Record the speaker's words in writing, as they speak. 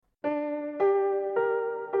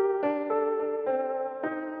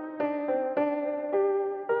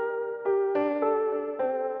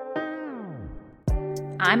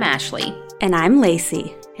I'm Ashley. And I'm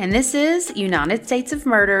Lacey. And this is United States of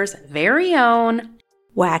Murder's very own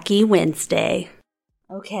Wacky Wednesday.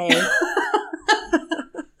 Okay.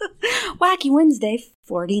 Wacky Wednesday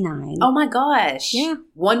 49. Oh my gosh. Yeah.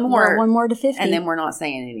 One more. One more to 50. And then we're not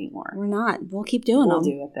saying it anymore. We're not. We'll keep doing them. We'll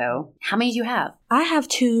do it though. How many do you have? I have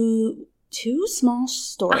two small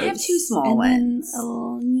stories. I have two small ones.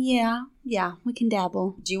 Yeah, we can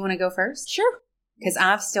dabble. Do you want to go first? Sure. Because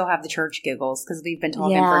I still have the church giggles because we've been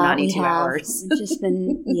talking for 92 hours. It's just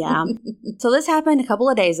been, yeah. So this happened a couple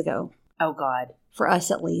of days ago. Oh, God. For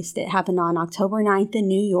us, at least. It happened on October 9th in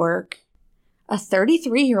New York. A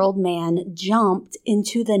 33-year-old man jumped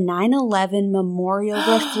into the 9/11 Memorial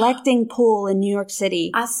Reflecting Pool in New York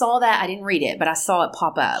City. I saw that. I didn't read it, but I saw it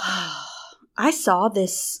pop up. I saw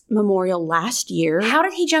this memorial last year. How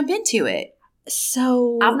did he jump into it?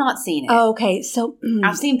 So I've not seen it. Oh, okay. So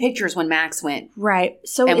I've seen pictures when Max went. Right.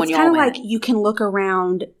 So it's kind of like you can look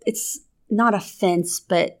around. It's not a fence,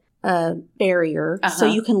 but a barrier. Uh-huh. So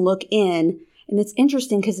you can look in. And it's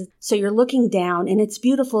interesting because so you're looking down and it's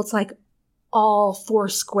beautiful. It's like all four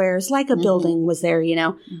squares, like a building was there,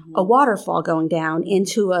 a waterfall going down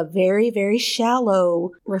into a very, very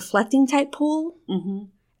shallow reflecting type pool. Mm-hmm.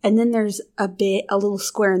 And then there's a little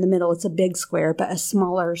square in the middle. It's a big square, but a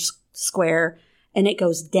smaller square, and it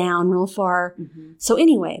goes down real far. Mm-hmm. So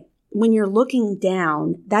anyway, when you're looking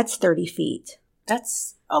down, that's 30 feet.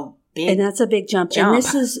 That's a big jump. And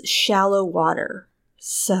this is shallow water.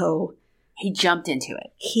 So he jumped into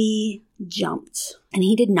it. He jumped, and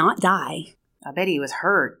he did not die. I bet he was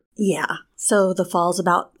hurt. Yeah. So the fall's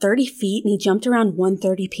about 30 feet, and he jumped around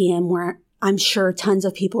 1:30 p.m. where I'm sure tons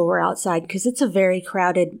of people were outside because it's a very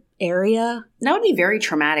crowded area. That would be very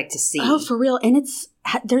traumatic to see. Oh, for real. And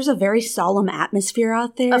there's a very solemn atmosphere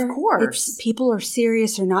out there. Of course. People are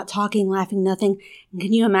serious. They're not talking, laughing, nothing. And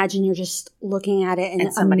can you imagine you're just looking at it and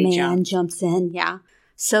a man jumps in? Yeah.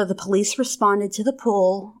 So the police responded to the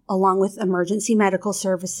pool along with emergency medical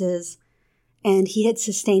services. And he had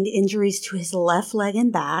sustained injuries to his left leg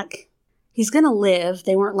and back. He's going to live.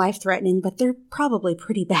 They weren't life-threatening, but they're probably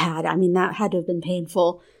pretty bad. I mean, that had to have been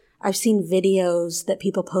painful. I've seen videos that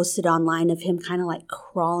people posted online of him kind of like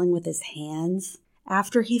crawling with his hands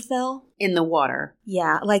after he fell. In the water?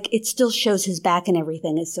 Yeah, like it still shows his back and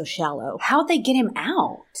everything. It's so shallow. How'd they get him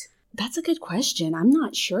out? That's a good question. I'm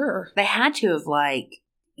not sure. They had to have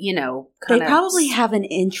they probably have an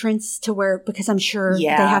entrance to where, because I'm sure they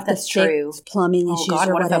have to fix plumbing issues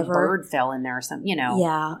or whatever. What if a bird fell in there or something,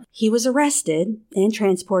 Yeah. He was arrested and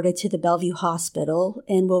transported to the Bellevue Hospital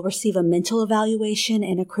and will receive a mental evaluation,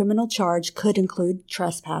 and a criminal charge could include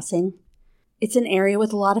trespassing. It's an area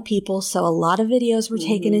with a lot of people, so a lot of videos were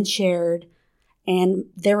taken and shared. And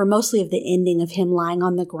they were mostly of the ending of him lying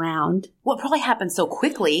on the ground. Well, it probably happened so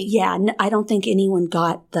quickly. Yeah, I don't think anyone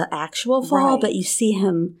got the actual fall, but you see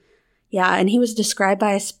him. Yeah, and he was described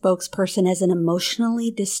by a spokesperson as an emotionally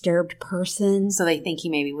disturbed person. So they think he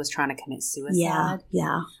maybe was trying to commit suicide?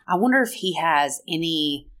 Yeah. I wonder if he has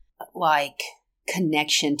any,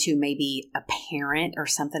 connection to maybe a parent or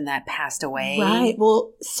something that passed away. Right.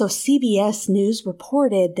 Well, so CBS News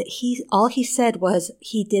reported that all he said was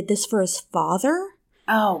he did this for his father.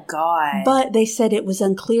 Oh, God. But they said it was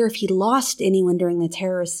unclear if he lost anyone during the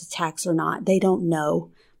terrorist attacks or not. They don't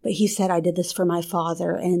know. But he said, I did this for my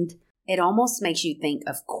father. And it almost makes you think,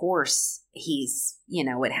 of course, he's,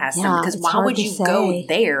 it has some. Because why would you go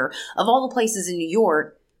there? Of all the places in New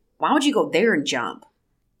York, why would you go there and jump?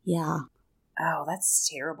 Yeah. Oh, that's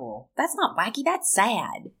terrible. That's not wacky. That's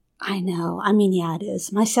sad. I know. I mean, yeah, it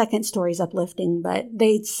is. My second story's uplifting, but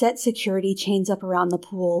they set security chains up around the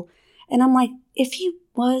pool. And I'm like, if he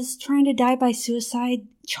was trying to die by suicide,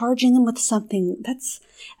 charging him with something,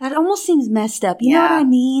 that almost seems messed up. You know what I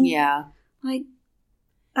mean? Yeah. Like,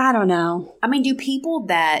 I don't know. I mean, do people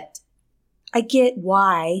that... I get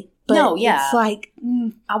why, but it's like...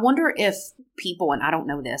 I wonder if people, and I don't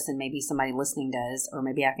know this, and maybe somebody listening does, or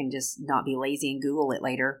maybe I can just not be lazy and Google it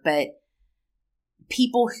later, but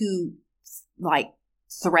people who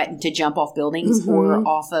threaten to jump off buildings or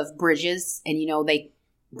off of bridges, and they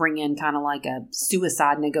bring in kind of like a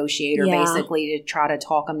suicide negotiator basically to try to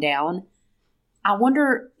talk them down. I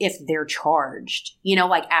wonder if they're charged,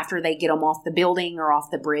 after they get them off the building or off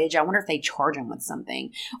the bridge. I wonder if they charge them with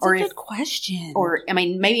something. That's a good question. Or, I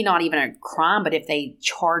mean, maybe not even a crime, but if they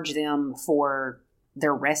charge them for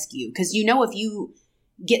their rescue. Because, if you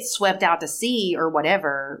get swept out to sea or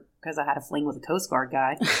whatever, because I had a fling with a Coast Guard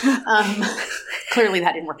guy, clearly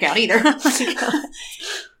that didn't work out either.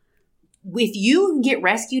 If you get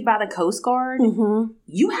rescued by the Coast Guard,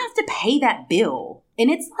 you have to pay that bill. And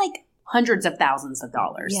it's like hundreds of thousands of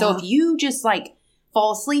dollars. Yeah. So if you just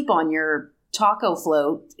fall asleep on your taco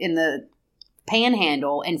float in the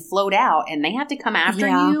panhandle and float out, and they have to come after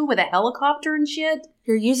you with a helicopter and shit.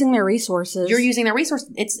 You're using their resources.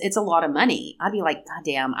 It's a lot of money. I'd be like, God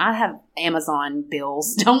damn, I have Amazon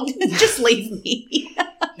bills. Don't just leave me.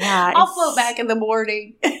 Yeah, I'll float back in the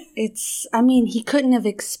morning. He couldn't have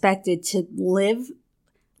expected to live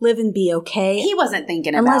and be okay. He wasn't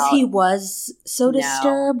thinking unless he was so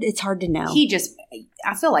disturbed. It's hard to know.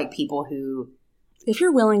 I feel like people who, if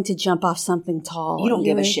you're willing to jump off something tall, you don't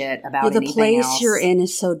give a shit about anything else. The place you're in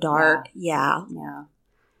is so dark. Yeah.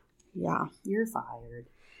 You're fired.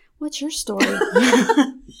 What's your story?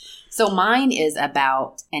 So mine is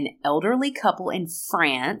about an elderly couple in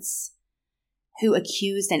France who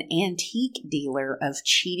accused an antique dealer of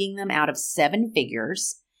cheating them out of 7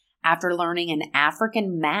 figures after learning an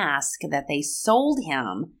African mask that they sold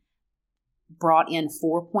him brought in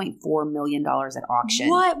 $4.4 million at auction.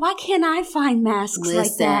 What? Why can't I find masks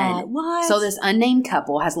like that? What? So this unnamed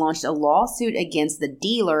couple has launched a lawsuit against the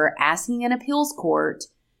dealer, asking an appeals court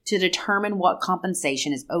to determine what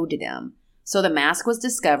compensation is owed to them. So the mask was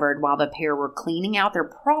discovered while the pair were cleaning out their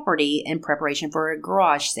property in preparation for a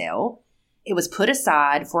garage sale. It was put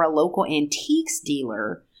aside for a local antiques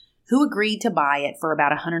dealer who agreed to buy it for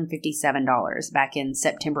about $157 back in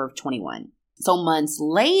September of 21. So months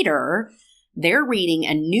later, they're reading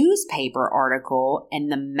a newspaper article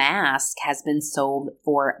and the mask has been sold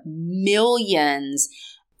for millions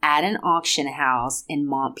at an auction house in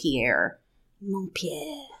Montpellier.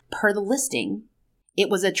 Per the listing, it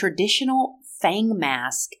was a traditional fang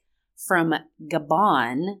mask from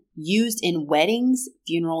Gabon used in weddings,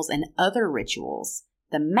 funerals, and other rituals.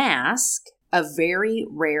 The mask, a very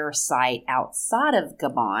rare sight outside of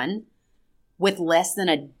Gabon, with less than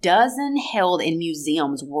a dozen held in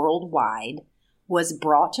museums worldwide, was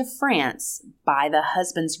brought to France by the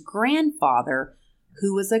husband's grandfather,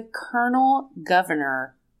 who was a colonel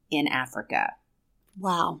governor in Africa.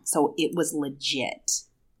 Wow. So it was legit.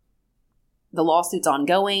 The lawsuit's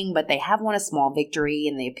ongoing, but they have won a small victory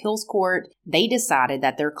in the appeals court. They decided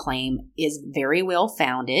that their claim is very well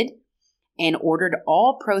founded and ordered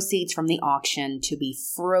all proceeds from the auction to be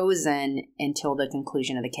frozen until the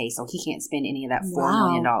conclusion of the case. So he can't spend any of that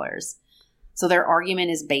 $4 million. So their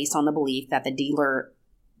argument is based on the belief that the dealer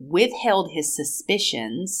withheld his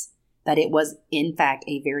suspicions that it was, in fact,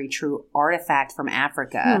 a very true artifact from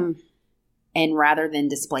Africa. And rather than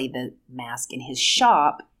display the mask in his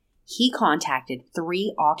shop, he contacted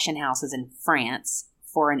 3 auction houses in France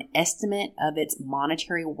for an estimate of its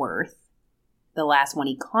monetary worth. The last one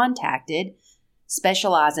he contacted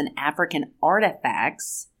specialized in African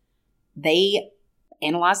artifacts. They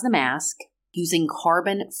analyzed the mask using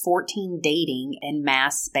carbon-14 dating and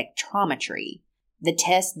mass spectrometry. The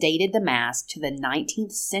test dated the mask to the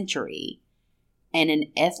 19th century, and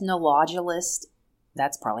an ethnologist,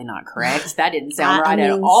 that's probably not correct. That didn't sound right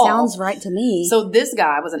at all. Sounds right to me. So this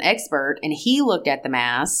guy was an expert, and he looked at the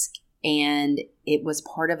mask, and it was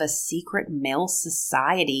part of a secret male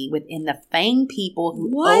society within the Fang people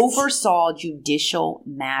who oversaw judicial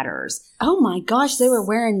matters. Oh my gosh, they were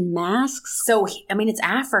wearing masks? So, it's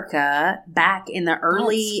Africa back in the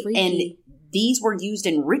early, and these were used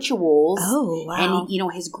in rituals. Oh, wow.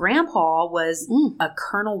 And, his grandpa was a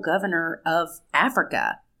colonel governor of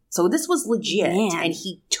Africa. So this was legit, and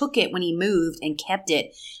he took it when he moved and kept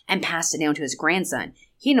it and passed it down to his grandson.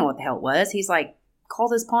 He didn't know what the hell it was. He's like, call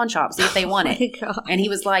this pawn shop, see if they want it. God. And he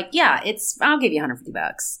was like, yeah, I'll give you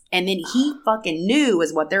 $150. And then he fucking knew,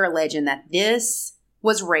 is what they're alleging, that this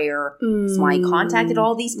was rare. So he contacted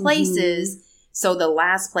all these places. So the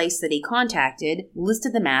last place that he contacted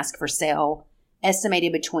listed the mask for sale,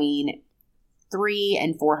 estimated between 300,000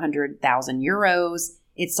 and 400,000 euros.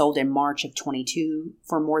 It sold in March of 22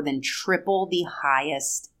 for more than triple the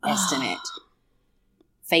highest estimate.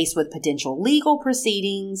 Faced with potential legal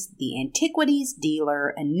proceedings, the antiquities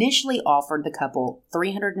dealer initially offered the couple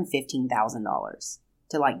 $315,000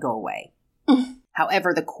 to go away.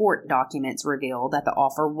 However, the court documents reveal that the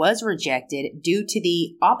offer was rejected due to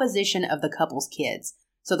the opposition of the couple's kids.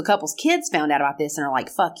 So the couple's kids found out about this and are like,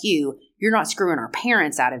 fuck you. You're not screwing our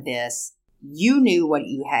parents out of this. You knew what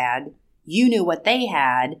you had. You knew what they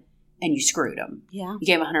had, and you screwed them. Yeah. You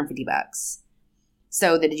gave them $150.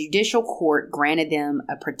 So the judicial court granted them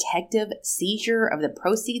a protective seizure of the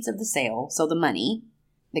proceeds of the sale, so the money.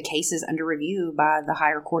 The case is under review by the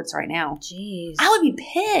higher courts right now. Jeez. I would be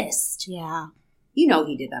pissed. Yeah. You know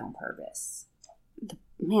he did that on purpose.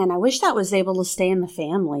 Man, I wish that was able to stay in the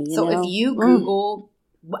family. You know? If you Google,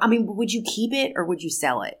 would you keep it or would you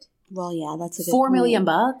sell it? Well, yeah, that's a good $4 million?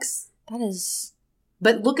 That is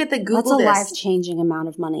But look at the Google. That's a life-changing amount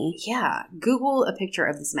of money. Yeah. Google a picture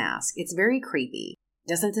of this mask. It's very creepy.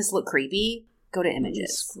 Doesn't this look creepy? Go to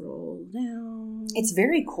images. Scroll down. It's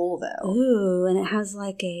very cool, though. Ooh, and it has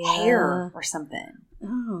like a... hair or something.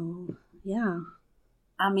 Oh, yeah.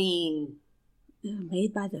 I mean...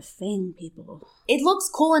 made by the Fang people. It looks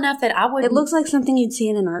cool enough that I would... It looks like something you'd see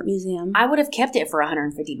in an art museum. I would have kept it for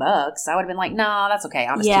 $150. I would have been like, nah, that's okay.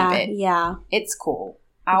 I'll just keep it. Yeah. It's cool.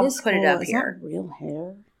 I'll put it up here. Is that real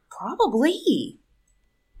hair? Probably.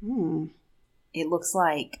 It looks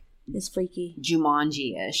like... It's freaky.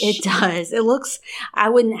 Jumanji-ish. It does. It looks... I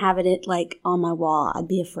wouldn't have it like on my wall. I'd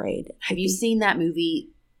be afraid. Have you seen that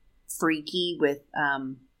movie Freaky with...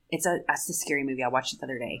 It's a scary movie. I watched it the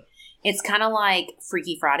other day. It's kind of like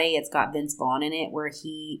Freaky Friday. It's got Vince Vaughn in it where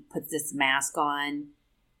he puts this mask on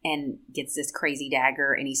and gets this crazy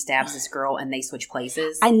dagger and he stabs this girl and they switch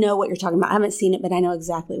places. I know what you're talking about. I haven't seen it, but I know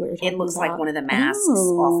exactly what you're talking about. It looks like one of the masks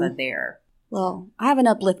off of there. Well, I have an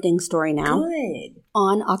uplifting story now. Good.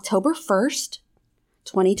 On October 1st,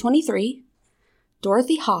 2023,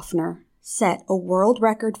 Dorothy Hoffner set a world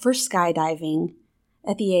record for skydiving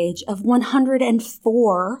at the age of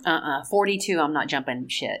 104. 42, I'm not jumping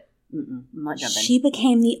shit. I'm not jumping. She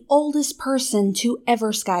became the oldest person to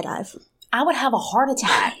ever skydive. I would have a heart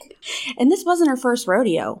attack. And this wasn't her first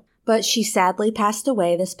rodeo, but she sadly passed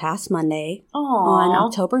away this past Monday on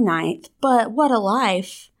October 9th. But what a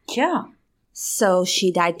life. Yeah. So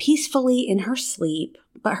she died peacefully in her sleep,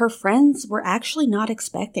 but her friends were actually not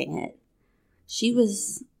expecting it. She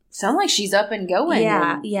was... Sounds like she's up and going.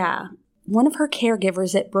 Yeah. One of her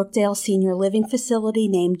caregivers at Brookdale Senior Living Facility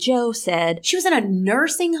named Joe said... She was in a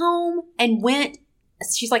nursing home and went...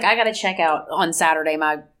 She's like, I got to check out on Saturday.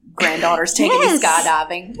 My granddaughter's taking me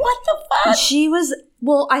skydiving. What the fuck? She was...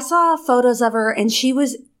 Well, I saw photos of her and she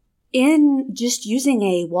was in just using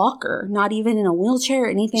a walker, not even in a wheelchair or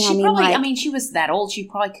anything. She was that old. She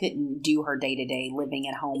probably couldn't do her day-to-day living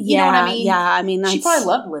at home. You know what I mean? Yeah, I mean... She probably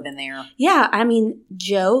loved living there. Yeah, I mean,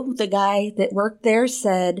 Joe, the guy that worked there,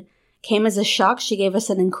 said... Came as a shock. She gave us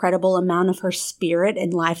an incredible amount of her spirit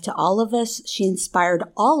and life to all of us. She inspired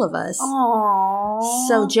all of us. Aww.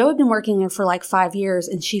 So Joe had been working there for like 5 years,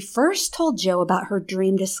 and she first told Joe about her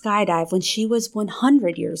dream to skydive when she was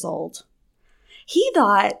 100 years old. He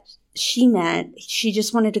thought she meant she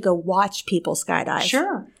just wanted to go watch people skydive.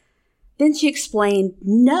 Sure. Then she explained,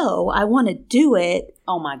 no, I want to do it.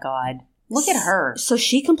 Oh my God. Look at her. So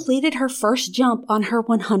she completed her first jump on her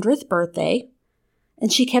 100th birthday.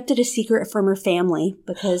 And she kept it a secret from her family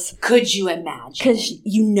because... Could you imagine? Because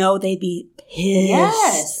they'd be pissed.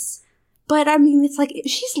 Yes. But, I mean, it's like, if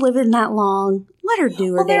she's living that long, let her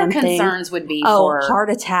do her damn thing. Their concerns would be for... heart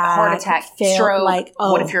attack, stroke. Like,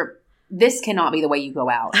 what if you're... This cannot be the way you go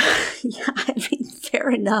out. Yeah, I mean, fair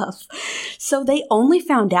enough. So they only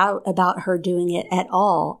found out about her doing it at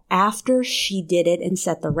all after she did it and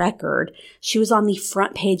set the record. She was on the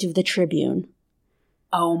front page of the Tribune.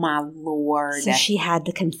 Oh, my Lord. So she had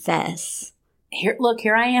to confess. Here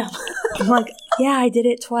I am. I'm like, yeah, I did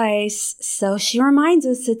it twice. So she reminds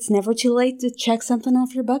us it's never too late to check something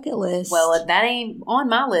off your bucket list. Well, that ain't on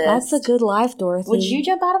my list. That's a good life, Dorothy. Would you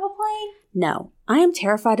jump out of a plane? No. I am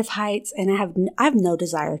terrified of heights, and I have no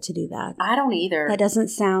desire to do that. I don't either. That doesn't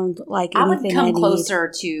sound like anything I need. I would come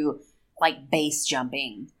closer to, like, base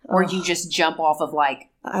jumping, where you just jump off of, like,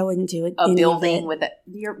 I wouldn't do it. A building with it.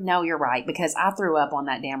 You're right, because I threw up on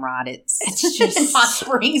that damn ride. It's just in Hot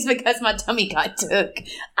Springs because my tummy got took.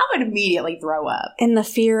 I would immediately throw up. And the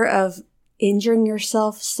fear of injuring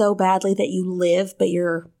yourself so badly that you live, but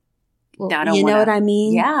you're, know what I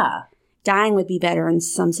mean? Yeah. Dying would be better in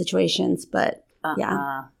some situations, but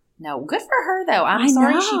yeah. No, good for her though. I'm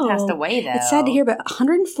sorry she passed away though. It's sad to hear, but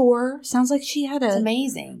 104 sounds like she had It's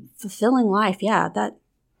amazing. Fulfilling life. Yeah,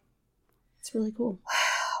 it's really cool.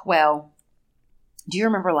 Well, do you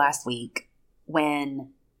remember last week when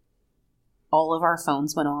all of our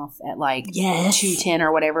phones went off at like 2:10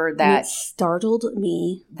 or whatever? That it startled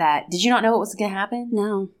me. Did you not know what was going to happen?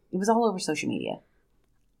 No. It was all over social media.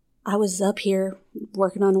 I was up here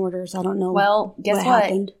working on orders. I don't know. Well, guess what?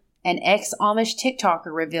 Happened. An ex-Amish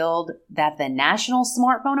TikToker revealed that the National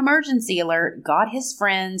Smartphone Emergency Alert got his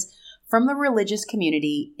friends from the religious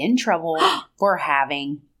community in trouble for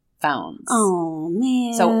having phones. Oh,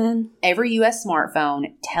 man. So every U.S.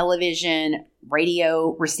 smartphone, television,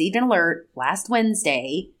 radio received an alert last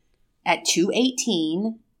Wednesday at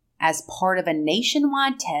 2:18 as part of a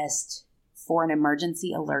nationwide test for an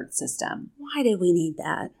emergency alert system. Why did we need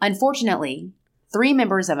that? Unfortunately, 3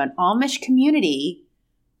 members of an Amish community,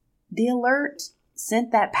 the alert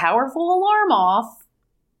sent that powerful alarm off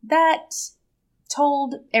that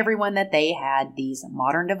told everyone that they had these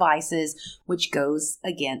modern devices, which goes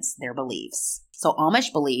against their beliefs. So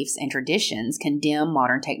Amish beliefs and traditions condemn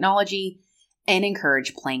modern technology and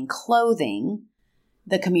encourage plain clothing.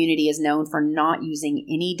 The community is known for not using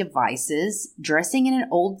any devices, dressing in an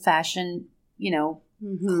old-fashioned,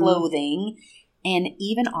 clothing, and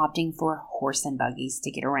even opting for horse and buggies to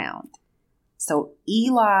get around. So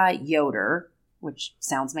Eli Yoder, which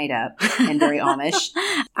sounds made up and very Amish.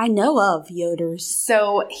 I know of Yoders.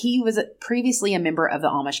 So he was previously a member of the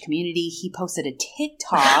Amish community. He posted a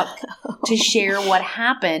TikTok to share what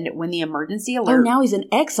happened when the emergency alert. Oh, now he's an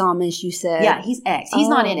ex-Amish, you said. Yeah, he's ex. He's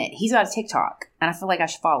not in it. He's got a TikTok, and I feel like I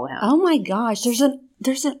should follow him. Oh my gosh, there's an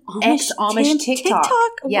Amish ex-Amish TikTok.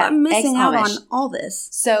 Yeah, I'm missing out on all this.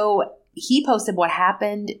 So he posted what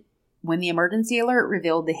happened when the emergency alert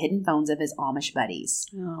revealed the hidden phones of his Amish buddies.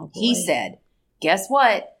 Oh, boy. He said, "Guess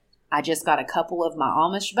what? I just got a couple of my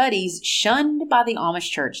Amish buddies shunned by the Amish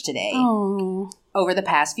church today." Oh. Over the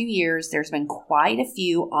past few years, there's been quite a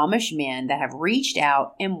few Amish men that have reached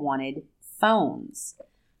out and wanted phones.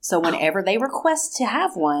 So whenever they request to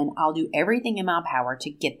have one, I'll do everything in my power to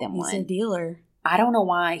get them one. He's a dealer. I don't know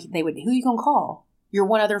why they would. Who are you going to call? Your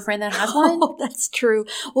one other friend that has one? Oh, that's true.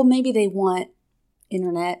 Well, maybe they want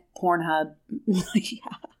internet. Pornhub.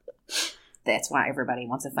 Yeah. That's why everybody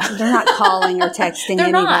wants a phone. They're not calling or texting They're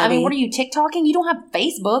anybody. not. I mean, what are you, TikToking? You don't have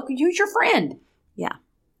Facebook. Who's your friend? Yeah.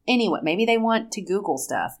 Anyway, maybe they want to Google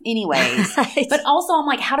stuff. Anyways. Right. But also, I'm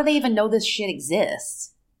like, how do they even know this shit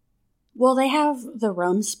exists? Well, they have the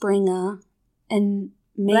Rumspringa, and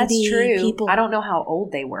maybe that's true. People. I don't know how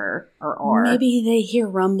old they were or are. Maybe they hear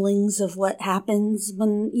rumblings of what happens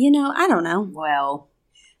when, I don't know. Well,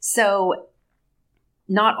 so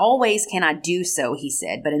not always can I do so, he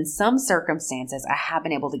said, but in some circumstances, I have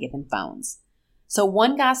been able to get them phones. So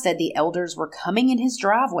one guy said the elders were coming in his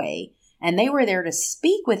driveway, and they were there to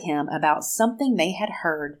speak with him about something they had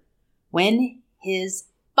heard when his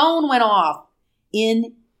phone went off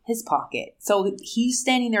in his pocket. So he's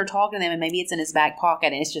standing there talking to them, and maybe it's in his back pocket,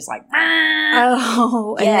 and it's just like,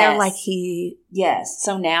 oh, yes. And they're like yes.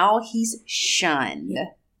 So now he's shunned. Yeah.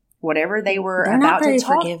 Whatever they were they're about not very to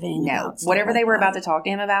talk, forgiving whatever they were about to talk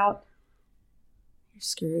to him about, you're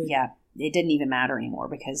screwed. Yeah, it didn't even matter anymore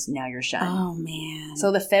because now you're shunned. Oh man!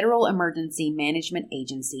 So the Federal Emergency Management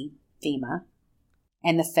Agency, FEMA,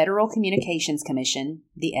 and the Federal Communications Commission,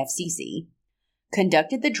 the FCC,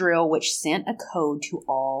 conducted the drill, which sent a code to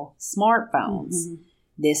all smartphones. Mm-hmm.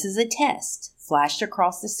 This is a test flashed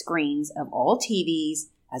across the screens of all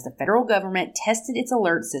TVs as the federal government tested its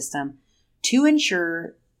alert system to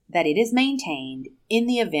ensure that it is maintained in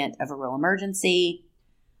the event of a real emergency.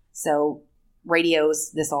 So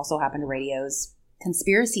radios, this also happened to radios.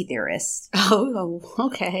 Conspiracy theorists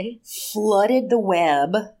okay. flooded the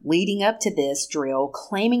web leading up to this drill,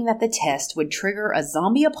 claiming that the test would trigger a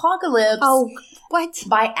zombie apocalypse. Oh, what?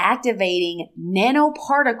 By activating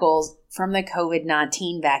nanoparticles from the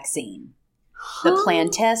COVID-19 vaccine. The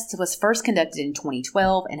planned test was first conducted in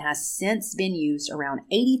 2012 and has since been used around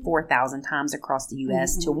 84,000 times across the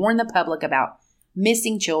U.S. to warn the public about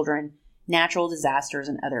missing children, natural disasters,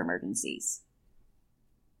 and other emergencies.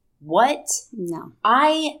 What? No.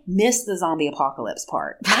 I missed the zombie apocalypse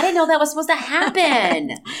part. I didn't know that was supposed to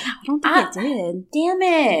happen. I don't think it did. Damn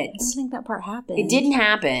it. I don't think that part happened. It didn't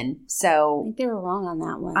happen. So I think they were wrong on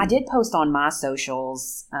that one. I did post on my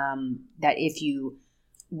socials that if you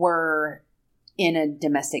were in a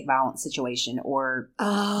domestic violence situation or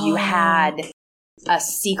you had a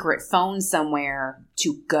secret phone somewhere,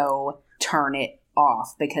 to go turn it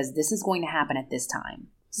off, because this is going to happen at this time.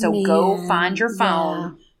 So go find your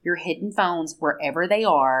phone, your hidden phones, wherever they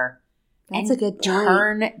are. That's a good point.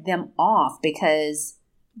 Turn them off, because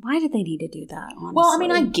why did they need to do that, honestly? Well, I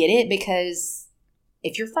mean, I get it, because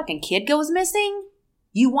if your fucking kid goes missing,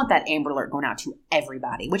 you want that Amber Alert going out to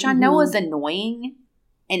everybody, which I know is annoying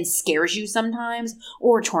and scares you sometimes,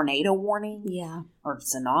 or a tornado warning. Yeah. Or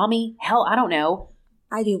tsunami. Hell, I don't know.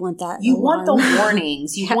 I do want that You alarm. want the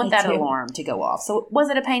warnings. You want that do. alarm to go off. So was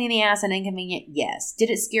it a pain in the ass and inconvenient? Yes. Did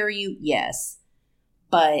it scare you? Yes.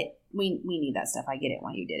 But we need that stuff. I get it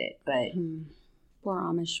why you did it. But poor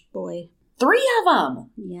Amish boy. 3 of them.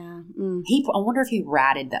 Yeah. I wonder if he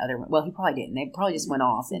ratted the other one. Well, he probably didn't. They probably just went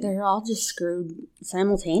off. And they're all just screwed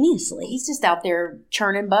simultaneously. He's just out there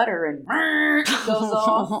churning butter and goes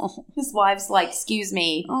off. His wife's like, "Excuse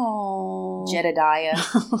me, Jedediah,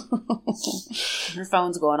 your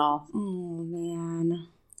phone's going off." Oh, man.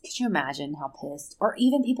 Could you imagine how pissed? Or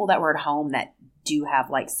even people that were at home that do have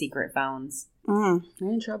like secret phones. They're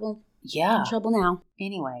in trouble. Yeah. In trouble now.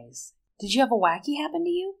 Anyways. Did you have a wacky happen to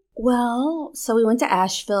you? Well, so we went to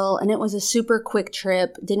Asheville, and it was a super quick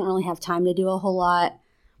trip. Didn't really have time to do a whole lot.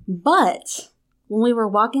 But when we were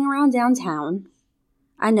walking around downtown,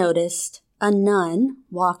 I noticed a nun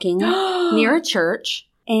walking near a church,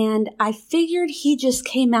 and I figured he just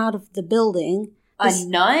came out of the building. A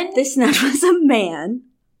nun? This nun was a man.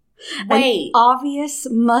 Wait. An obvious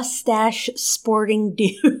mustache sporting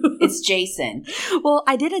dude. It's Jason. Well,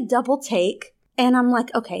 I did a double take, and I'm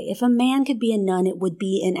like, okay, if a man could be a nun, it would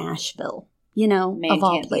be in Asheville, Man of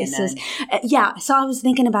all can't places. be a nun. Yeah, so I was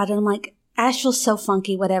thinking about it. I'm like, Asheville's so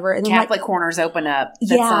funky, whatever. And Catholic corners open up.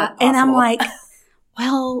 That's yeah, not and I'm possible. like,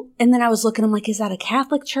 well, and then I was looking, I'm like, is that a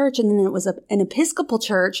Catholic church? And then it was an Episcopal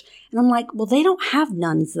church. And I'm like, well, they don't have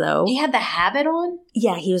nuns, though. He had the habit on?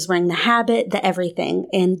 Yeah, he was wearing the habit, the everything,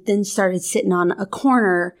 and then started sitting on a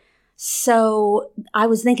corner. So I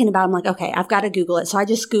was thinking about, I'm like, okay, I've got to Google it. So I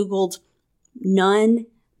just Googled nun,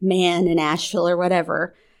 man in Asheville or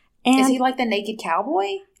whatever. And is he like the naked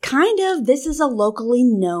cowboy? Kind of. This is a locally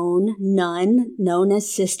known nun known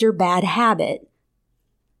as Sister Bad Habit.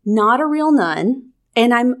 Not a real nun.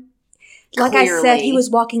 And I'm, like Clearly. I said, he was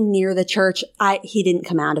walking near the church. He didn't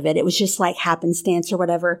come out of it. It was just like happenstance or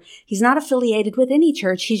whatever. He's not affiliated with any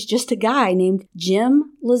church. He's just a guy named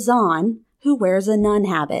Jim Lazan who wears a nun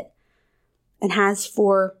habit and has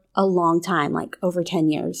for a long time, like over 10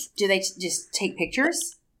 years. Do they just take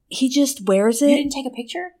pictures? He just wears it. You didn't take a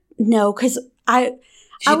picture? No, because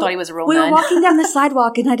She thought he was a real we nun. were walking down the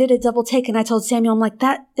sidewalk, and I did a double take, and I told Samuel, I'm like,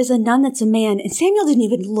 that is a nun that's a man. And Samuel didn't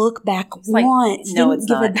even look back once. No, it's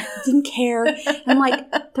not. Didn't care. And I'm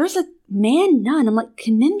like, there's a man nun. I'm like,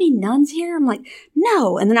 can men be nuns here? I'm like,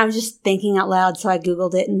 no. And then I was just thinking out loud, so I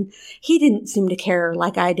Googled it, and he didn't seem to care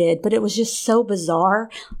like I did. But it was just so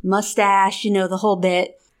bizarre. Mustache, the whole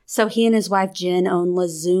bit. So he and his wife, Jen, own La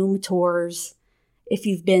Zoom Tours. If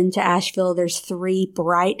you've been to Asheville, there's 3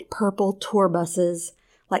 bright purple tour buses,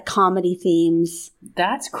 like comedy themes.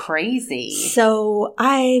 That's crazy. So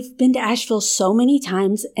I've been to Asheville so many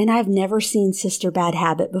times, and I've never seen Sister Bad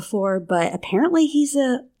Habit before, but apparently he's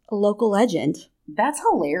a local legend. That's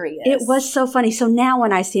hilarious. It was so funny. So now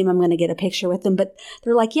when I see him, I'm going to get a picture with him, but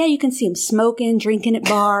they're like, yeah, you can see him smoking, drinking at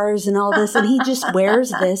bars and all this, and he just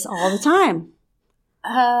wears this all the time.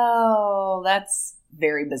 Oh, that's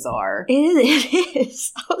very bizarre. It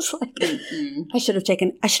is. I was like, I should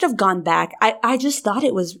have gone back. I just thought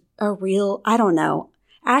it was a real, I don't know.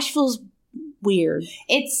 Asheville's weird.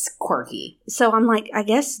 It's quirky. So I'm like, I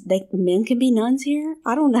guess men can be nuns here?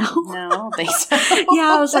 I don't know. No, I don't think so.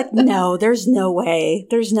 Yeah, I was like, no, there's no way.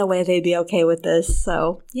 There's no way they'd be okay with this.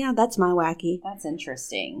 So yeah, that's my wacky. That's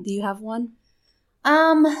interesting. Do you have one?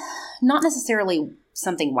 Not necessarily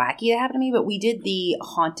something wacky that happened to me, but we did the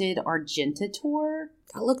Haunted Argenta tour.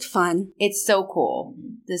 That looked fun. It's so cool.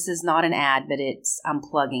 This is not an ad, but I'm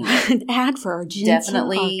plugging it. An ad for Argenta,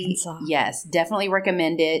 Definitely, Arkansas. yes, definitely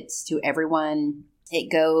recommend it to everyone.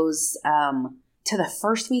 It goes to the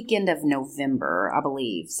first weekend of November, I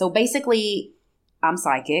believe. So basically, I'm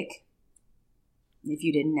psychic, if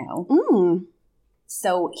you didn't know.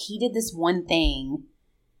 So he did this one thing.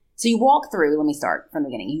 So you walk through, let me start from the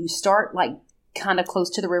beginning. You start like kind of close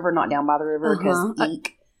to the river, not down by the river because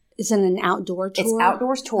Is it an outdoor tour? It's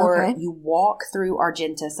outdoors tour. Okay. You walk through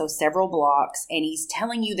Argenta, so several blocks, and he's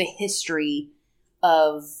telling you the history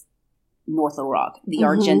of North Little Rock, the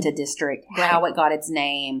Argenta district, how it got its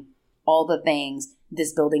name, all the things.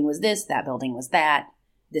 This building was this, that building was that.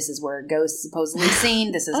 This is where ghosts supposedly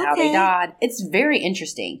seen. This is how they died. It's very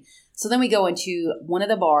interesting. So then we go into one of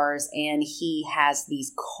the bars, and he has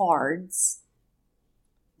these cards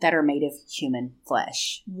that are made of human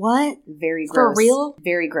flesh. What? Very gross. For real?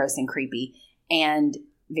 Very gross and creepy. And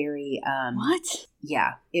very... what?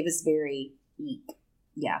 Yeah. It was very... eek.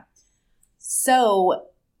 Yeah. So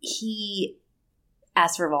he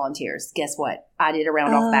asked for volunteers. Guess what? I did a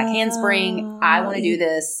round off back handspring. I want to do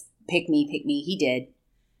this. Pick me, pick me. He did.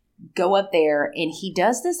 Go up there, and he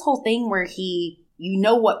does this whole thing where you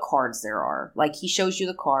know what cards there are. Like, he shows you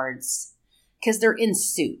the cards because they're in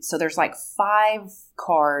suits. So there's like 5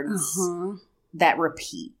 cards that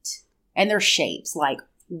repeat. And they're shapes like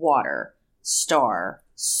water, star,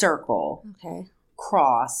 circle,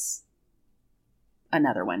 cross,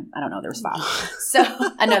 another one. I don't know. There's 5. So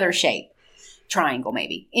another shape. Triangle,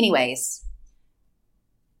 maybe. Anyways.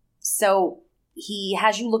 So he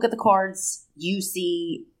has you look at the cards. You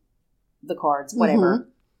see the cards, whatever.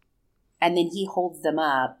 And then he holds them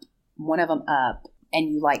up, one of them up, and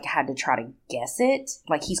you like had to try to guess it.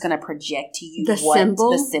 Like he's going to project to you what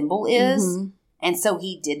the symbol is. And so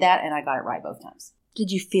he did that, and I got it right both times.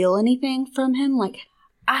 Did you feel anything from him? Like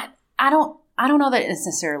I don't I don't know that it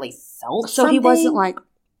necessarily felt So something. he wasn't like,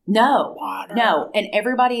 no, water. no. And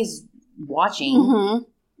everybody's watching. Mm-hmm.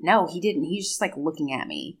 No, he didn't. He was just like looking at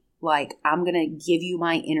me like, I'm going to give you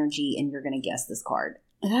my energy and you're going to guess this card.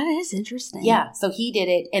 That is interesting. Yeah. So he did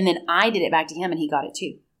it. And then I did it back to him and he got it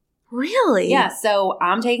too. Really? Yeah. So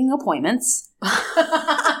I'm taking appointments.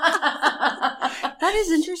 That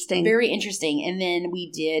is interesting. Very interesting. And then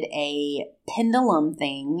we did a pendulum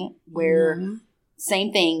thing where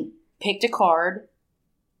same thing, picked a card,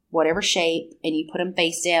 whatever shape, and you put them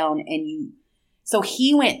face down and you. So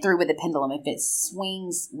he went through with the pendulum. If it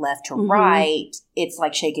swings left to right, it's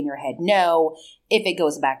like shaking your head no. If it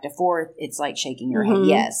goes back to forth, it's like shaking your head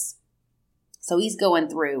yes. So he's going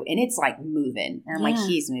through and it's like moving. And I'm like,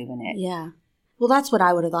 he's moving it. Yeah. Well, that's what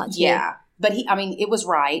I would have thought too. Yeah. But it was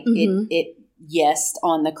right. It yesed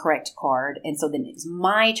on the correct card. And so then it was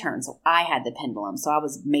my turn. So I had the pendulum. So I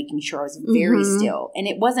was making sure I was very still. And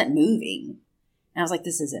it wasn't moving. And I was like,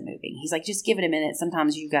 this isn't moving. He's like, just give it a minute.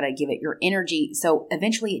 Sometimes you got to give it your energy. So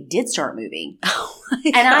eventually it did start moving. Oh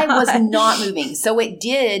my God. I was not moving. So it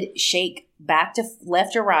did shake back to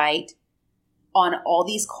left or right on all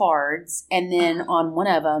these cards. And then on one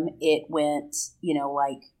of them, it went,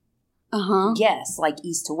 like, yes, like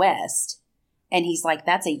east to west. And he's like,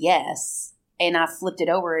 that's a yes. And I flipped it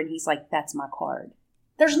over and he's like, that's my card.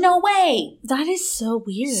 There's no way. That is so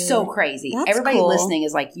weird. So crazy. That's Everybody cool. listening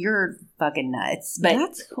is like, you're fucking nuts. But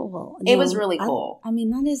that's cool. It was really cool. I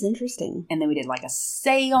mean, that is interesting. And then we did like a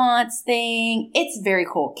seance thing. It's very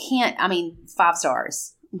cool. 5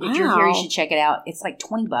 stars. Wow. If you're here, you should check it out. It's like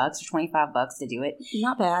 $20 or $25 to do it.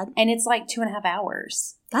 Not bad. And it's like 2.5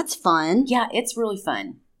 hours. That's fun. Yeah, it's really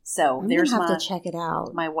fun. So I'm gonna have to check it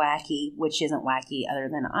out. My wacky, which isn't wacky other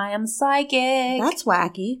than I am psychic. That's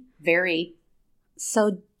wacky. Very.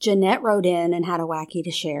 So Jeanette wrote in and had a wacky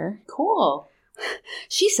to share. Cool.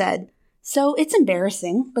 She said, so it's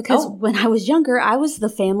embarrassing because when I was younger, I was the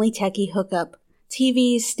family techie hookup,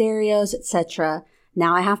 TVs, stereos, etc.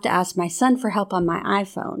 Now I have to ask my son for help on my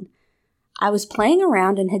iPhone. I was playing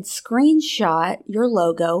around and had screenshot your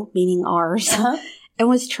logo, meaning ours, and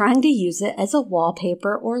was trying to use it as a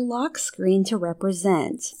wallpaper or lock screen to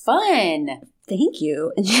represent. Fun. Thank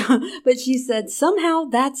you. But she said, somehow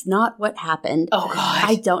that's not what happened. Oh, God.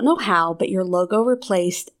 I don't know how, but your logo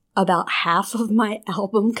replaced about half of my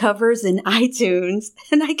album covers in iTunes,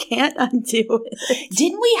 and I can't undo it.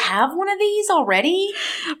 Didn't we have one of these already?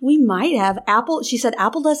 We might have. Apple, she said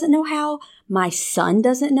Apple doesn't know how. My son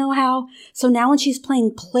doesn't know how. So now when she's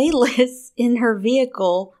playing playlists in her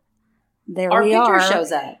vehicle, our picture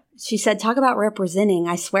shows up. She said, talk about representing.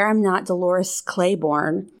 I swear I'm not Dolores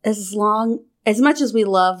Claiborne. As much as we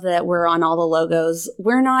love that we're on all the logos,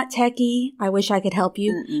 we're not techie. I wish I could help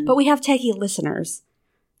you, but we have techie listeners.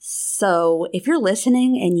 So if you're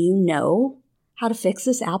listening and you know how to fix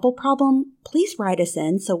this Apple problem, please write us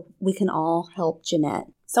in so we can all help Jeanette.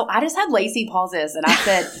 So I just had Lacey pause this and I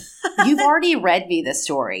said, you've already read me this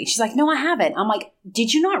story. She's like, no, I haven't. I'm like,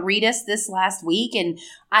 did you not read us this last week? And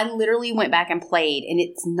I literally went back and played and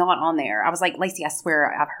it's not on there. I was like, Lacey, I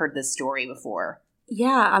swear I've heard this story before.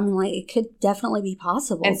 Yeah, I mean, like, it could definitely be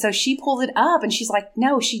possible. And so she pulled it up and she's like,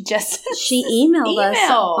 no, she just She emailed us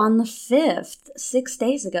on the 5th, 6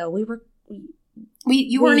 days ago.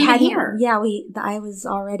 You weren't even here. Yeah, I was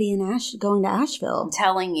already going to Asheville. I'm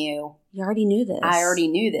telling you. You already knew this. I already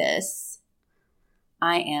knew this.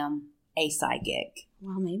 I am a psychic.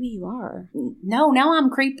 Well, maybe you are. No, now I'm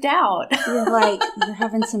creeped out. You're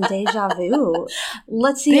having some deja vu.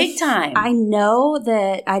 Let's see. Big time. I know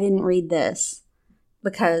that I didn't read this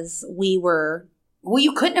because we were... Well,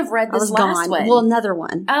 you couldn't have read this last one. Well, another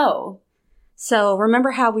one. Oh. So remember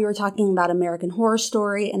how we were talking about American Horror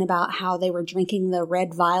Story and about how they were drinking the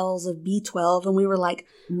red vials of B12 and we were like,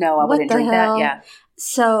 no, I wouldn't drink that. Yeah.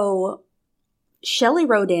 So Shelley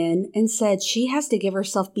wrote in and said she has to give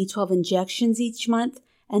herself B12 injections each month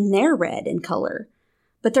and they're red in color.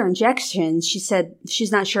 But they're injections. She said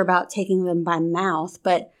she's not sure about taking them by mouth,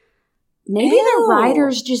 but maybe the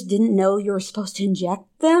writers just didn't know you were supposed to inject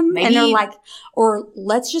them. Maybe. And they're like, or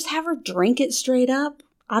let's just have her drink it straight up.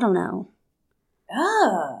 I don't know.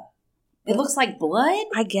 It looks like blood?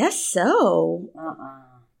 I guess so.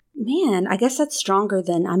 Man, I guess that's stronger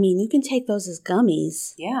than, you can take those as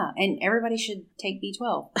gummies. Yeah, and everybody should take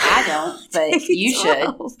B12. I don't, but you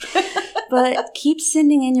should. But keep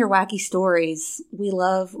sending in your wacky stories. We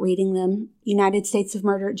love reading them.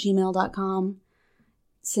 UnitedStatesOfMurder@gmail.com.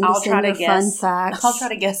 Send us in your fun facts. I'll try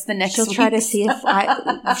to guess the next She'll try to see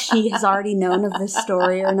if she has already known of this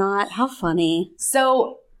story or not. How funny.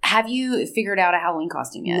 So, have you figured out a Halloween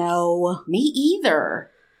costume yet? No. Me either.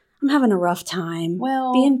 I'm having a rough time.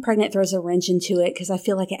 Well, being pregnant throws a wrench into it because I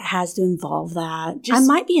feel like it has to involve that. I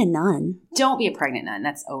might be a nun. Don't be a pregnant nun.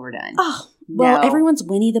 That's overdone. Oh, well, everyone's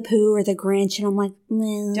Winnie the Pooh or the Grinch, and I'm like,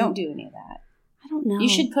 meh. Don't do any of that. I don't know. You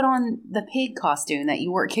should put on the pig costume that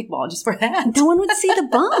you wore at kickball just for that. No one would see the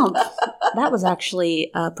bump. That was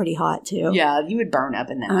actually pretty hot, too. Yeah, you would burn up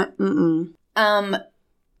in that.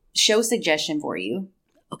 Show suggestion for you.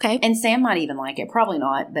 Okay. And Sam might even like it. Probably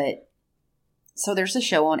not, but... So there's a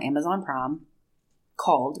show on Amazon Prime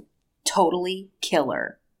called Totally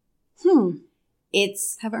Killer.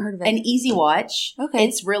 It's... Haven't heard of it. An easy watch. Okay.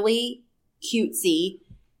 It's really cutesy.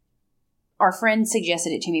 Our friend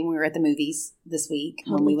suggested it to me when we were at the movies this week.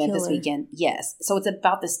 When we went this weekend. Yes. So it's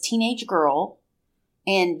about this teenage girl.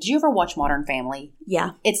 And do you ever watch Modern Family?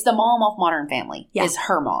 Yeah. It's the mom of Modern Family. Yeah. It's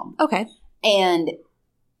her mom. Okay. And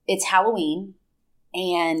it's Halloween.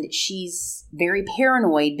 And she's very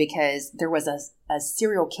paranoid because there was a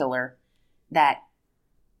serial killer that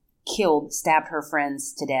stabbed her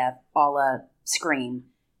friends to death, a la Scream,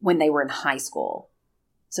 when they were in high school.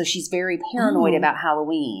 So she's very paranoid about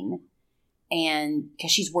Halloween. And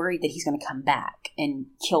because she's worried that he's going to come back and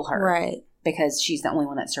kill her. Right. Because she's the only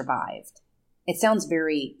one that survived. It sounds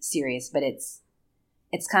very serious, but it's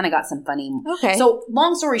kind of got some funny. Okay. So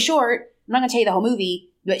long story short, I'm not going to tell you the whole movie,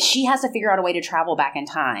 but she has to figure out a way to travel back in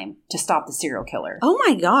time to stop the serial killer. Oh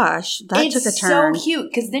my gosh. That took a turn. It's so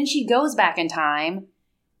cute because then she goes back in time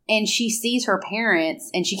and she sees her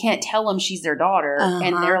parents and she can't tell them she's their daughter.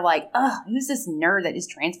 And they're like, who's this nerd that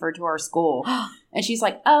just transferred to our school? And she's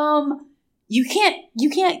like, you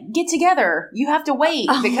can't get together. You have to wait.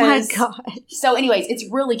 Oh because, my God. So anyways, it's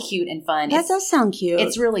really cute and fun. That does sound cute.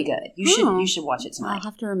 It's really good. You should watch it tonight.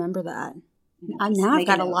 I'll have to remember that. Now I've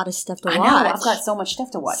got a lot of stuff to watch. I know. I've got so much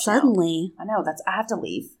stuff to watch suddenly. Now. I know. I have to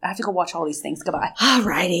leave. I have to go watch all these things. Goodbye.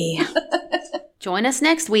 Alrighty. Join us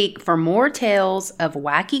next week for more tales of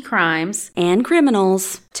wacky crimes and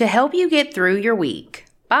criminals to help you get through your week.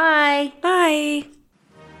 Bye. Bye.